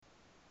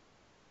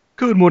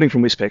Good morning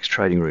from Westpac's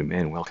Trading Room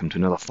and welcome to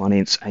another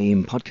Finance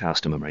AM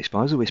podcast. I'm Ray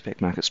Spicer, Westpac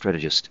Market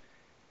Strategist.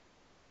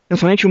 In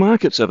financial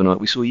markets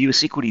overnight, we saw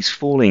US equities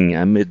falling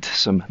amid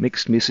some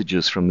mixed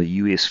messages from the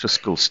US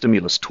fiscal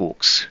stimulus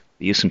talks.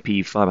 The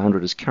S&P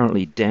 500 is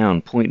currently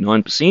down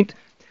 0.9%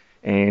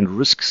 and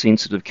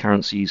risk-sensitive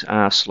currencies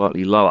are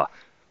slightly lower,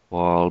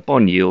 while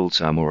bond yields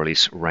are more or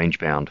less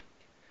range-bound.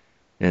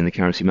 In the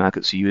currency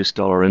markets, the US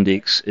dollar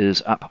index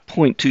is up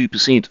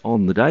 0.2%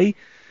 on the day.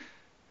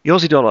 The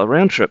Aussie dollar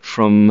round trip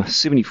from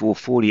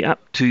 74.40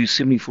 up to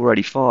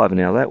 74.85.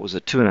 Now that was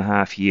a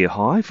 2.5-year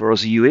high for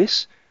Aussie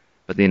US,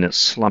 but then it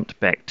slumped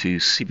back to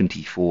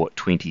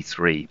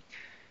 74.23.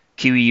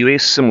 Kiwi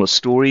US, similar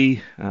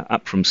story,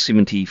 up from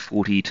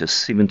 70.40 to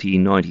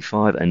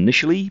 70.95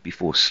 initially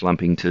before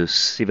slumping to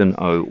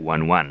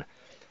 70.11.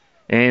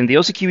 And the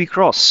Aussie Kiwi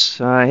cross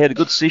had a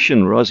good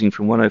session, rising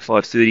from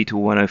 105.30 to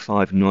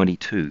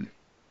 105.92.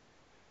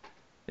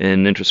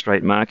 In interest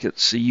rate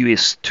markets, the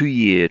US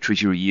 2-year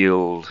Treasury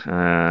yield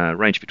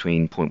ranged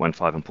between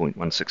 0.15 and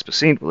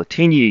 0.16%, while the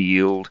 10-year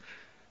yield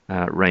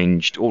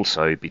ranged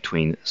also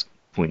between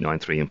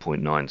 0.93 and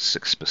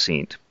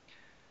 0.96%.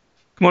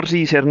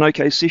 Commodities had an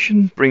okay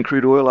session. Brent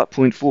crude oil up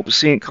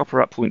 0.4%,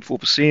 copper up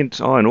 0.4%,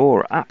 iron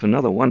ore up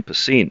another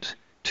 1%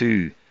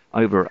 to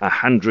over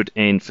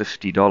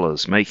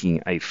 $150,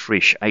 making a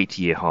fresh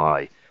 8-year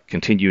high,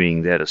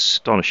 continuing that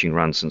astonishing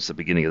run since the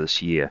beginning of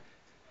this year.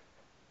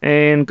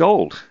 And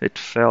gold, it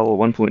fell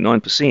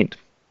 1.9%. A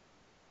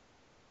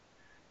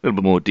little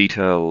bit more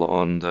detail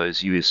on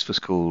those US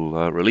fiscal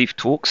relief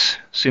talks.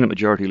 Senate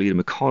Majority Leader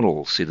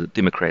McConnell said that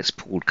Democrats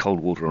poured cold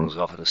water on his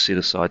offer to set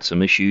aside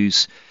some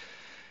issues.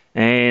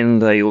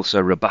 And they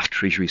also rebuffed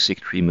Treasury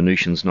Secretary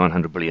Mnuchin's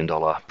 $900 billion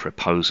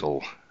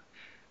proposal.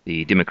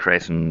 The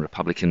Democrat and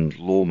Republican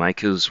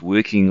lawmakers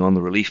working on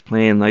the relief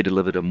plan, they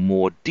delivered a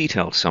more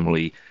detailed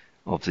summary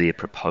of their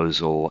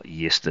proposal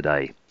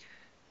yesterday.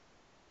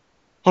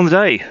 On the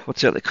day,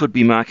 what's out that could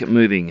be market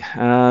moving?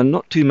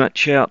 Not too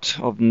much out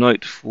of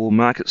note for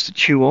markets to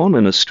chew on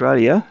in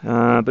Australia,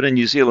 but in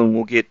New Zealand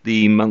we'll get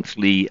the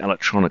monthly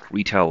electronic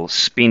retail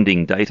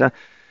spending data.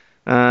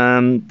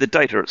 The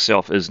data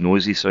itself is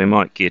noisy, so we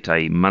might get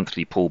a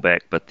monthly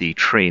pullback, but the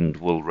trend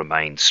will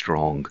remain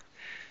strong.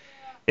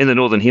 In the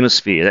Northern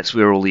Hemisphere, that's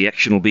where all the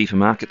action will be for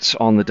markets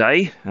on the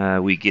day.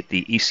 We get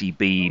the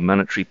ECB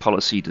monetary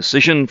policy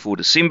decision for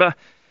December.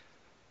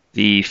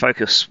 The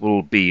focus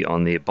will be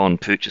on their bond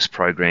purchase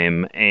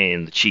program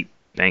and the cheap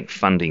bank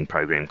funding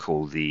program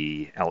called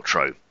the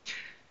ALTRO.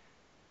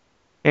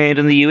 And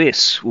in the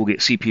US, we'll get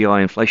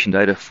CPI inflation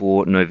data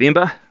for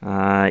November,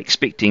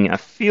 expecting a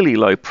fairly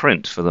low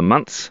print for the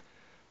month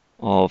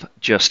of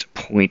just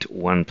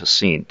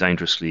 0.1%,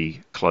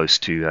 dangerously close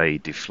to a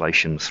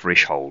deflation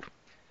threshold.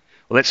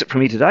 Well, that's it from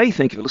me today.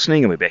 Thank you for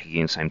listening, and we're back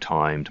again same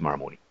time tomorrow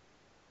morning.